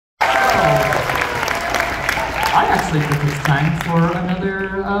I actually think it's time for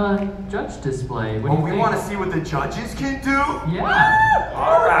another judge display. What do you we think? want to see what the judges can do? Yeah.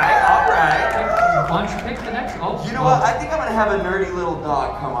 All right. Why don't you pick the next? Oh, you know what? I think I'm gonna have a nerdy little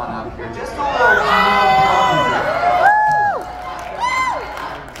dog come on up here. Just a little.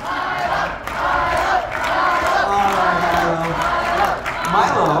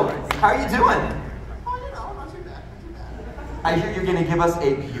 Milo, how are you doing? I hear you're going to give us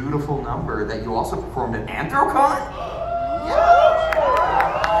a beautiful number that you also performed at Anthrocon? Yeah.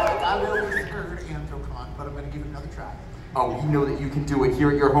 I will be heard Anthrocon, but I'm going to give it another try. Oh, we know that you can do it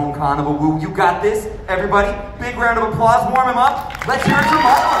here at your home carnival. Woo, you got this. Everybody, big round of applause. Warm him up. Let's hear it for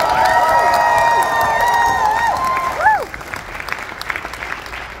Milo.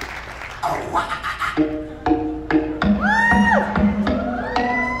 Oh, wow.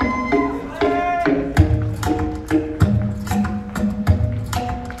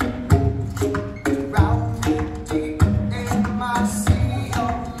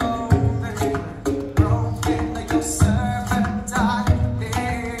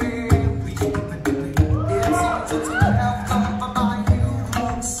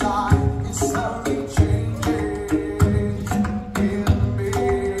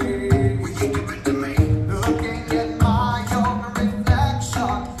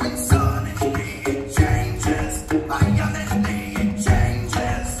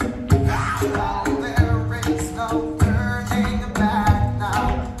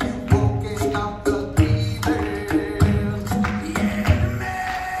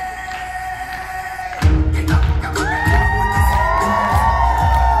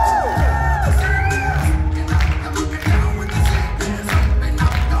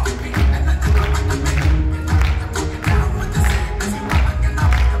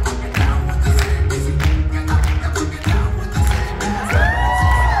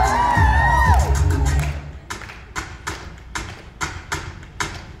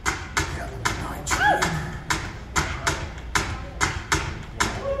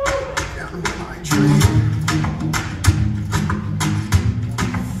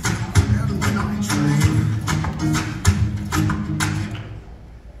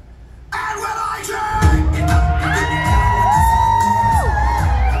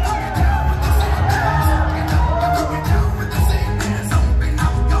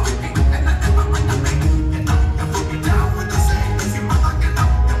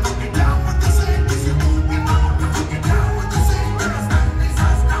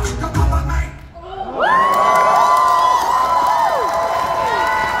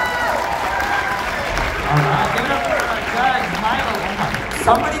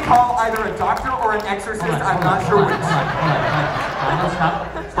 Somebody call either a doctor or an exorcist. I'm not sure which.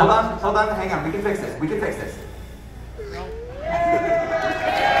 Hold on, hang on. We can fix this. We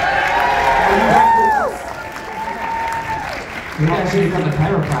actually from the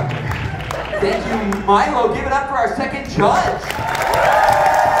chiropractor. Thank you, Milo. Give it up for our second judge.